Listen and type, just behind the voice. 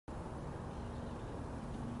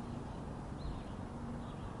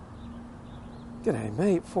G'day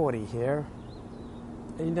mate, 40 here.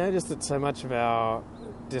 And you notice that so much of our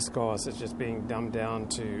discourse is just being dumbed down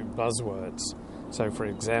to buzzwords. So for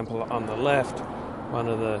example, on the left, one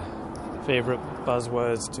of the favorite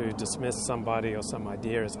buzzwords to dismiss somebody or some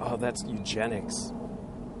idea is, oh, that's eugenics.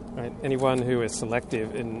 Right? Anyone who is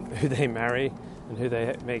selective in who they marry and who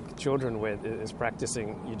they make children with is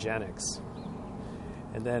practicing eugenics.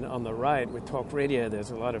 And then on the right, with talk radio, there's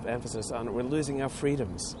a lot of emphasis on we're losing our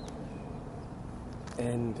freedoms.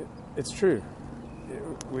 And it's true.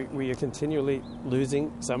 We are continually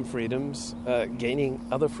losing some freedoms, gaining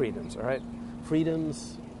other freedoms, all right?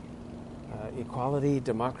 Freedoms, equality,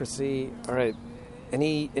 democracy, all right?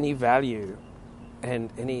 Any value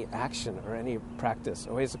and any action or any practice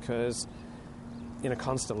always occurs in a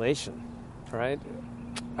constellation, all right?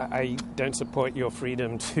 I don't support your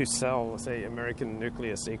freedom to sell, say, American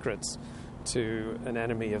nuclear secrets to an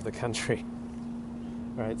enemy of the country.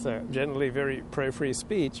 Right, so generally very pro-free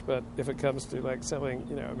speech, but if it comes to like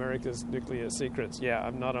selling, America's nuclear secrets, yeah,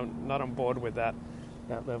 I'm not on board with that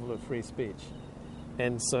level of free speech.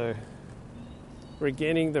 And so,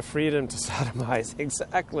 regaining the freedom to sodomize,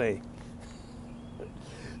 exactly.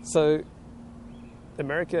 So,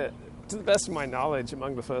 America, to the best of my knowledge,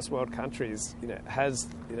 among the first world countries, has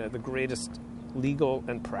the greatest legal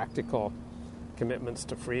and practical commitments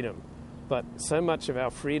to freedom. But so much of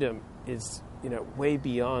our freedom is way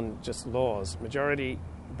beyond just laws. Majority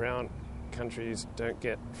brown countries don't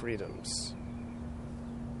get freedoms.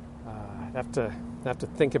 Have to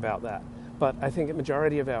think about that. But I think a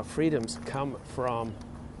majority of our freedoms come from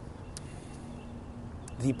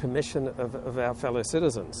the permission of our fellow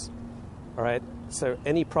citizens. All right? So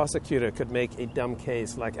any prosecutor could make a dumb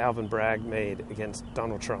case like Alvin Bragg made against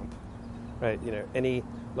Donald Trump. Right? Any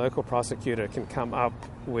local prosecutor can come up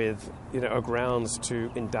with a grounds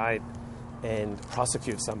to indict and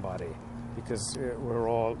prosecute somebody because we're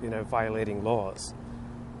all, violating laws.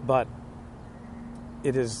 But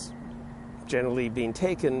it is generally being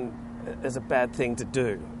taken as a bad thing to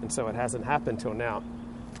do, and so it hasn't happened till now.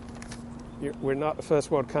 We're not a first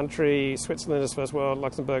world country. Switzerland is first world,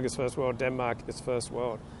 Luxembourg is first world, Denmark is first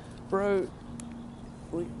world. Bro,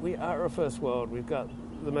 we are a first world. We've got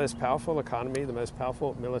the most powerful economy, the most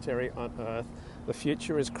powerful military on earth. The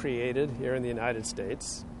future is created here in the United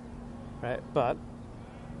States. Right? But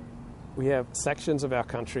we have sections of our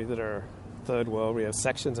country that are third world. We have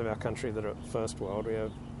sections of our country that are first world. We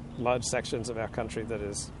have large sections of our country that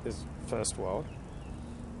is first world.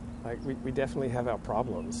 Like we definitely have our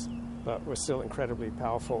problems, but we're still an incredibly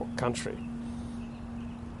powerful country.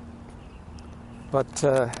 But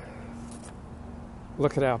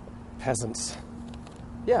look at our peasants.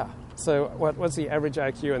 Yeah. So what's the average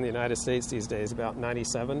IQ in the United States these days? About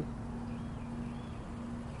 97.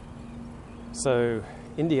 So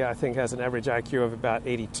India, I think, has an average IQ of about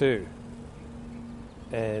 82.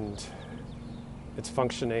 And it's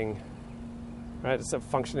functioning, right? It's a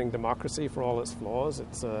functioning democracy for all its flaws.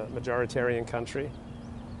 It's a majoritarian country.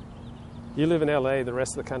 You live in LA, the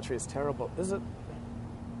rest of the country is terrible. Is it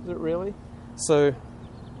really? So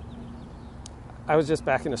I was just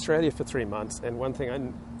back in Australia for 3 months, and one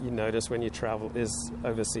thing you notice when you travel is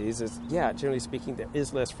overseas is, generally speaking, there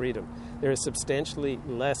is less freedom. There is substantially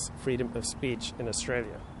less freedom of speech in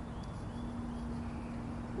Australia.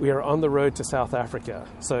 We are on the road to South Africa.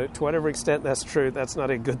 So to whatever extent that's true, that's not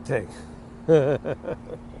a good thing.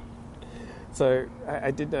 So I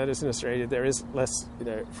did notice in Australia there is less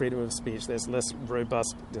freedom of speech. There's less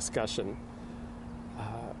robust discussion.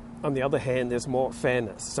 On the other hand, there's more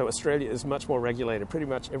fairness. So Australia is much more regulated. Pretty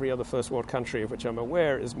much every other first world country of which I'm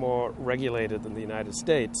aware is more regulated than the United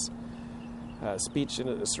States. Speech in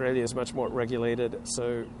Australia is much more regulated.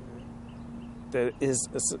 So there is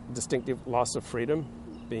a distinctive loss of freedom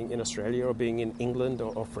being in Australia or being in England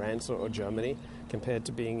or France or Germany compared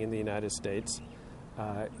to being in the United States.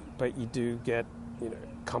 But you do get,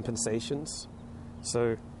 compensations.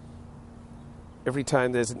 So every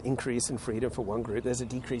time there's an increase in freedom for one group, there's a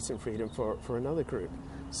decrease in freedom for another group.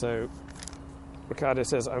 So Ricardo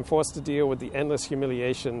says, I'm forced to deal with the endless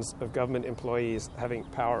humiliations of government employees having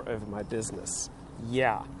power over my business.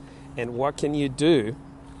 Yeah. And what can you do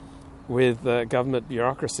with government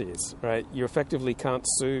bureaucracies, right? You effectively can't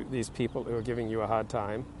sue these people who are giving you a hard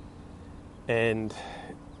time. And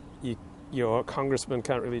your congressman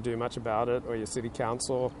can't really do much about it, or your city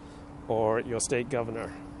council, or your state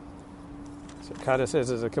governor. So Ricardo says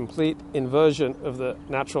there's a complete inversion of the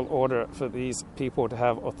natural order for these people to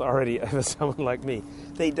have authority over someone like me.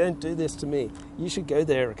 They don't do this to me. You should go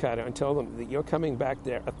there, Ricardo, and tell them that you're coming back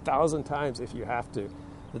there 1,000 times if you have to.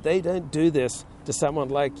 That they don't do this to someone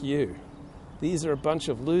like you. These are a bunch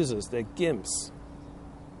of losers. They're gimps.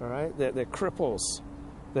 All right? They're cripples.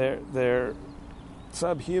 They're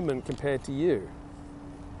subhuman compared to you.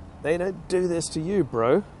 They don't do this to you,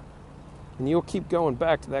 bro. And you'll keep going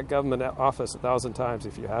back to that government office 1,000 times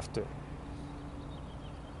if you have to.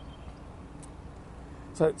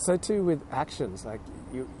 So too with actions. Like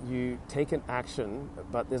you take an action,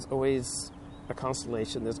 but there's always a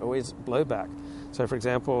constellation. There's always blowback. So, for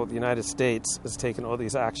example, the United States has taken all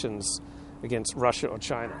these actions against Russia or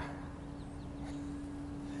China,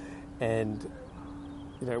 and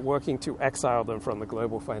working to exile them from the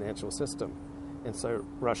global financial system. And so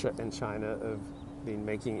Russia and China have been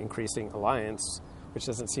making increasing alliance, which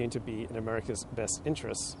doesn't seem to be in America's best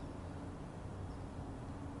interests.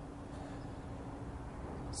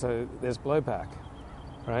 So there's blowback,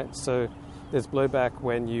 right? So there's blowback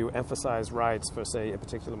when you emphasize rights for, say, a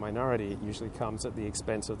particular minority. It usually comes at the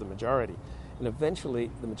expense of the majority. And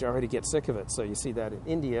eventually, the majority gets sick of it. So you see that in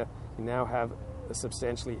India, you now have a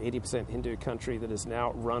substantially 80% Hindu country that is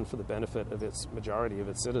now run for the benefit of its majority of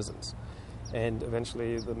its citizens. And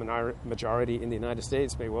eventually, the majority in the United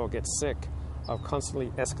States may well get sick of constantly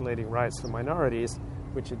escalating rights for minorities,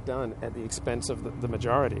 which are done at the expense of the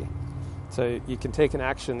majority. So you can take an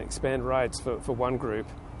action, expand rights for one group,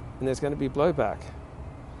 and there's going to be blowback.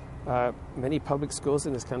 Many public schools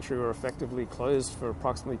in this country were effectively closed for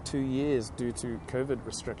approximately 2 years due to COVID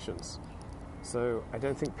restrictions. So I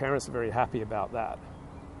don't think parents are very happy about that.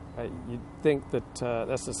 You'd think that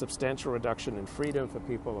that's a substantial reduction in freedom for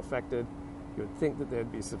people affected. You would think that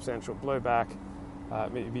there'd be substantial blowback,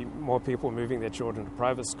 maybe more people moving their children to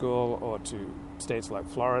private school or to states like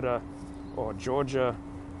Florida or Georgia,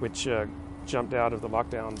 which jumped out of the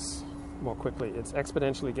lockdowns more quickly. It's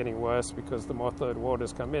exponentially getting worse because the more third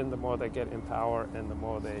worlders come in, the more they get in power and the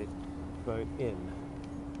more they vote in.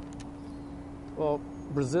 Well,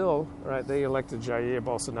 Brazil, right, they elected Jair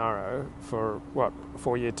Bolsonaro for, a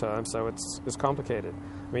 4-year term, so it's complicated.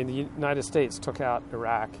 I mean, the United States took out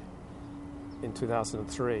Iraq in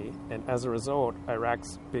 2003, and as a result,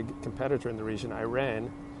 Iraq's big competitor in the region,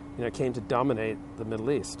 Iran, came to dominate the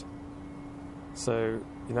Middle East. So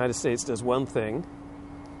the United States does one thing,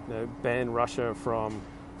 ban Russia from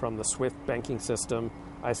the SWIFT banking system,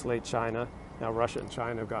 isolate China. Now Russia and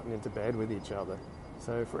China have gotten into bed with each other.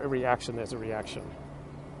 So for every action, there's a reaction.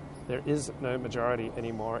 There is no majority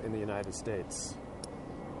anymore in the United States.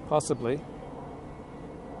 Possibly.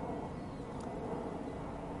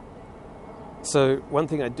 So one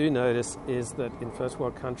thing I do notice is that in first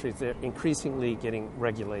world countries, they're increasingly getting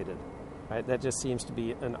regulated. Right? That just seems to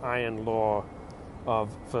be an iron law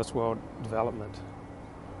of first world development.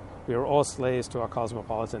 We are all slaves to our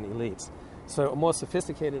cosmopolitan elites. So a more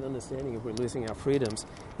sophisticated understanding of we're losing our freedoms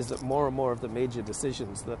is that more and more of the major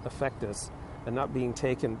decisions that affect us are not being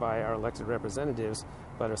taken by our elected representatives,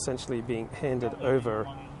 but are essentially being handed over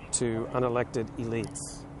to unelected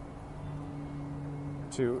elites,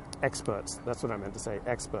 to experts. That's what I meant to say,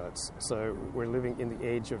 experts. So we're living in the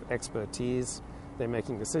age of expertise. They're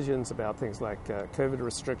making decisions about things like COVID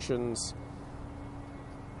restrictions,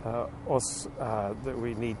 also that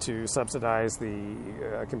we need to subsidize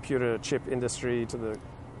the computer chip industry to the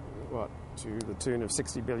tune of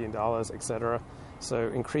 $60 billion, etc. So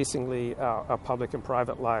increasingly our public and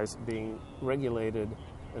private lives being regulated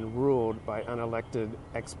and ruled by unelected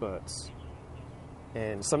experts.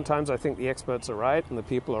 And sometimes I think the experts are right and the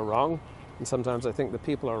people are wrong, and sometimes I think the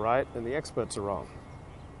people are right and the experts are wrong.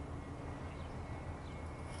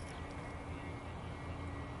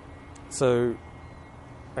 So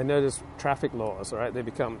I notice traffic laws, right?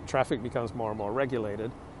 Traffic becomes more and more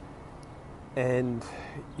regulated, and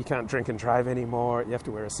you can't drink and drive anymore. You have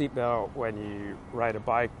to wear a seatbelt. When you ride a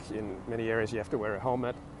bike, in many areas you have to wear a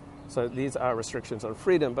helmet. So these are restrictions on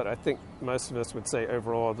freedom, but I think most of us would say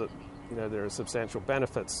overall that there are substantial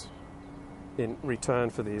benefits in return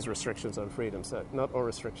for these restrictions on freedom. So not all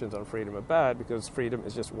restrictions on freedom are bad, because freedom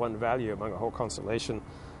is just one value among a whole constellation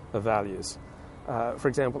of values. For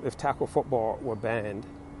example, if tackle football were banned,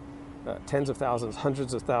 tens of thousands,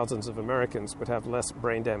 hundreds of thousands of Americans would have less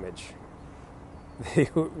brain damage. They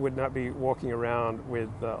would not be walking around with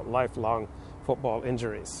lifelong football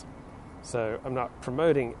injuries. So I'm not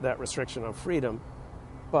promoting that restriction on freedom,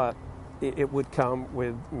 but it would come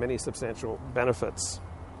with many substantial benefits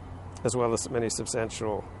as well as many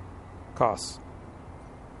substantial costs.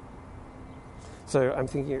 So I'm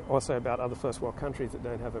thinking also about other first world countries that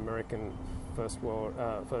don't have American First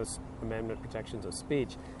Amendment protections of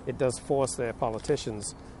speech. It does force their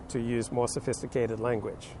politicians to use more sophisticated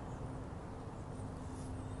language.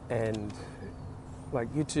 And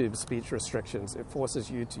like YouTube speech restrictions, it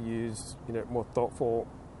forces you to use more thoughtful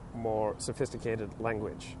more sophisticated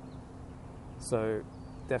language. So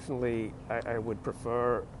definitely I would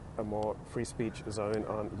prefer a more free speech zone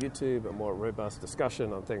on YouTube, a more robust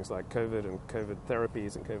discussion on things like COVID and COVID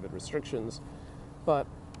therapies and COVID restrictions. But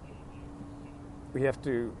we have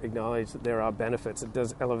to acknowledge that there are benefits. It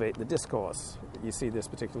does elevate the discourse. You see this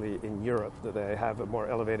particularly in Europe, that they have a more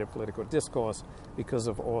elevated political discourse because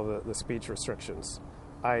of all the speech restrictions.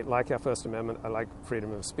 I like our First Amendment. I like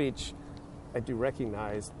freedom of speech. I do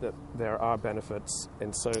recognize that there are benefits,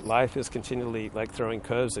 and so life is continually like throwing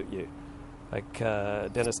curves at you. Like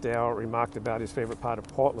Dennis Dale remarked about his favorite part of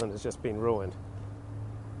Portland has just been ruined.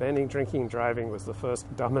 Banning drinking and driving was the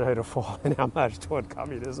first domino to fall in our march toward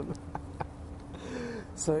communism.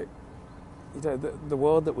 So, the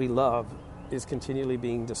world that we love is continually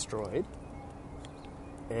being destroyed,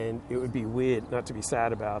 and it would be weird not to be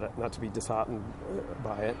sad about it, not to be disheartened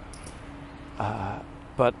by it.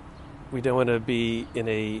 But we don't want to be in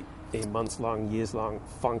a months-long, years-long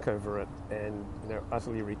funk over it and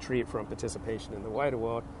utterly retreat from participation in the wider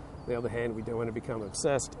world. On the other hand, we don't want to become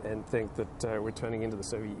obsessed and think that we're turning into the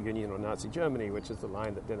Soviet Union or Nazi Germany, which is the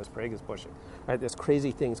line that Dennis Prager is pushing. Right, there's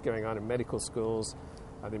crazy things going on in medical schools.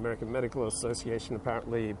 The American Medical Association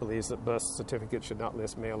apparently believes that birth certificates should not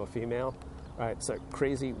list male or female. Right, so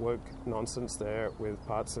crazy woke nonsense there with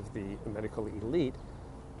parts of the medical elite.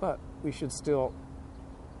 But we should still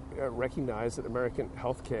recognize that American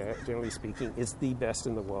healthcare, generally speaking, is the best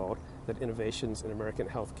in the world, that innovations in American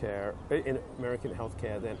healthcare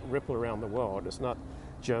then ripple around the world. It's not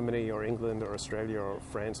Germany or England or Australia or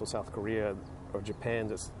France or South Korea or Japan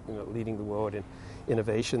that's leading the world in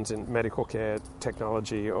innovations in medical care,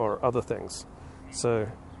 technology, or other things. So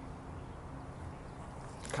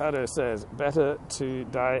Ricardo says, better to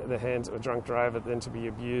die at the hands of a drunk driver than to be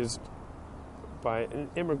abused by an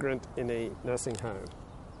immigrant in a nursing home.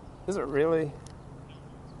 Is it really?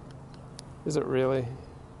 Is it really?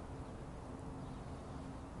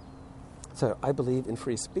 So I believe in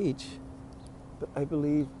free speech, but I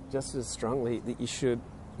believe just as strongly that you should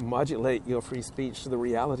modulate your free speech to the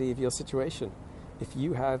reality of your situation. If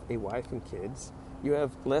you have a wife and kids, you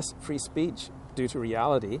have less free speech due to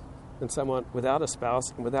reality than someone without a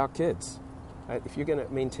spouse and without kids. Right? If you're going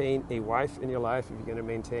to maintain a wife in your life, if you're going to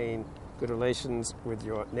maintain good relations with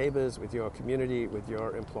your neighbors, with your community, with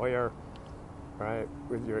your employer, right,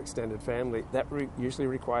 with your extended family, that usually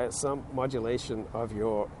requires some modulation of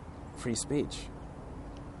your free speech.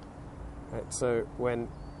 Right? So when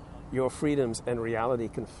your freedoms and reality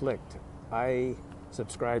conflict, I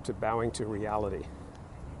subscribe to bowing to reality.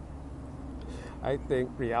 I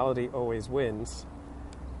think reality always wins,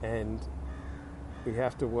 and we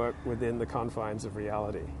have to work within the confines of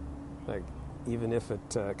reality, like even if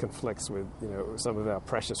it conflicts with some of our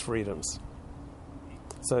precious freedoms.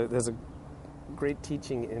 So there's a great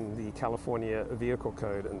teaching in the California Vehicle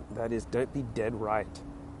Code, and that is don't be dead right.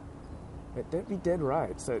 Don't be dead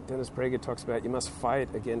right. So Dennis Prager talks about you must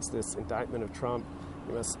fight against this indictment of Trump.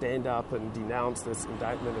 You must stand up and denounce this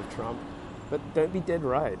indictment of Trump. But don't be dead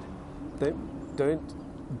right.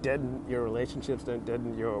 Don't deaden your relationships. Don't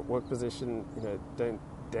deaden your work position. Don't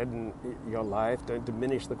deaden your life. Don't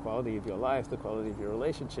diminish the quality of your life, the quality of your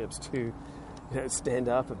relationships to stand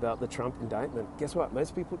up about the Trump indictment. Guess what?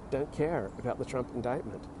 Most people don't care about the Trump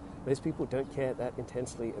indictment. Most people don't care that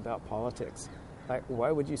intensely about politics. Like,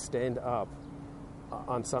 why would you stand up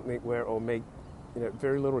on something where it will make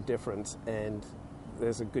very little difference, and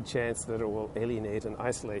there's a good chance that it will alienate and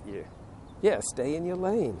isolate you? Yeah, stay in your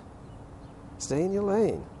lane. Stay in your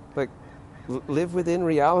lane. Like, live within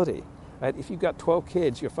reality. Right? If you've got 12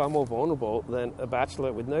 kids, you're far more vulnerable than a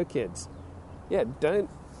bachelor with no kids. Yeah, don't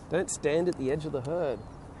stand at the edge of the herd.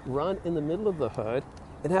 Run in the middle of the herd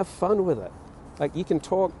and have fun with it. Like, you can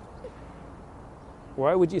talk.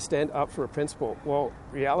 Why would you stand up for a principle? Well,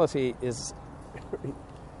 reality is,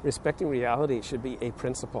 respecting reality should be a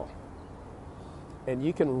principle. And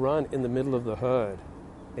you can run in the middle of the herd,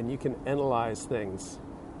 and you can analyze things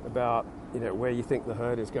about, where you think the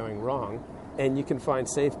herd is going wrong, and you can find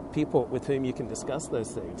safe people with whom you can discuss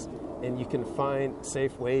those things, and you can find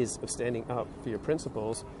safe ways of standing up for your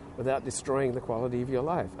principles without destroying the quality of your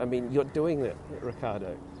life. I mean, you're doing that,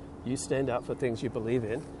 Ricardo. You stand up for things you believe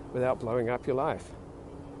in without blowing up your life.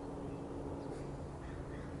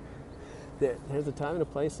 There's a time and a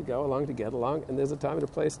place to go along to get along, and there's a time and a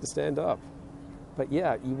place to stand up. But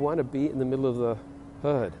yeah, you want to be in the middle of the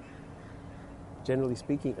herd, generally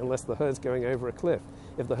speaking, unless the herd's going over a cliff.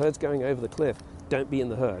 If the herd's going over the cliff, don't be in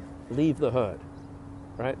the herd. Leave the herd,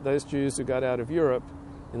 right? Those Jews who got out of Europe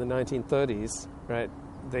in the 1930s, right,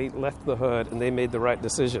 they left the herd and they made the right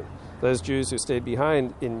decision. Those Jews who stayed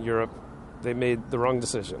behind in Europe they made the wrong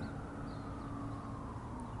decision.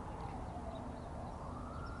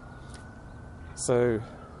 So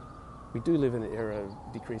we do live in an era of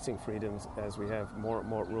decreasing freedoms as we have more and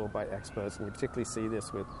more rule by experts, and you particularly see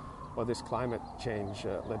this with this climate change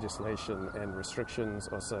legislation and restrictions,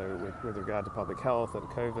 also with regard to public health and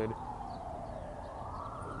COVID.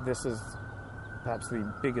 This is perhaps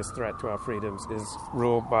the biggest threat to our freedoms, is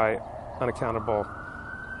rule by unaccountable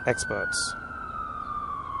experts.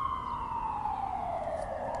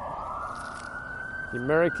 The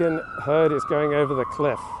American herd is going over the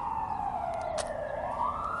cliff.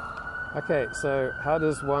 Okay, so how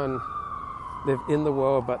does one live in the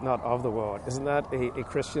world but not of the world? Isn't that a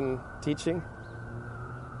Christian teaching?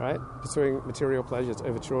 Right? Pursuing material pleasures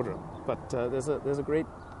over children. But there's a great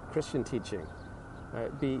Christian teaching.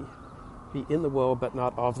 Right? Be in the world but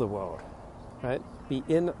not of the world. Right? Be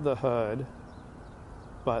in the herd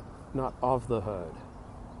but not of the herd.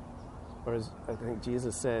 Or as I think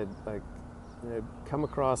Jesus said, come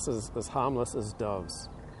across as harmless as doves.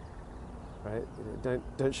 Right?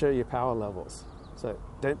 Don't show your power levels. So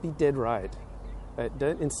don't be dead right.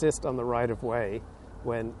 Don't insist on the right of way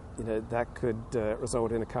when that could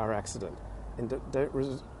result in a car accident. And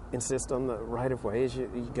don't insist on the right of way as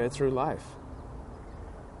you go through life.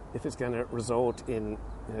 If it's going to result in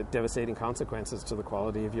devastating consequences to the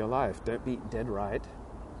quality of your life, don't be dead right.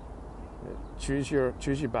 Choose your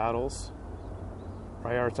battles.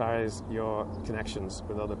 Prioritize your connections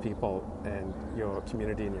with other people and your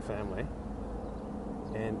community and your family.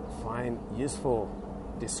 And find useful,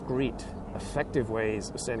 discreet, effective ways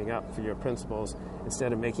of standing up for your principles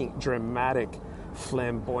instead of making dramatic,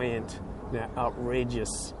 flamboyant,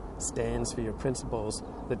 outrageous stands for your principles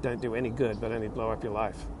that don't do any good but only blow up your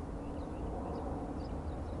life.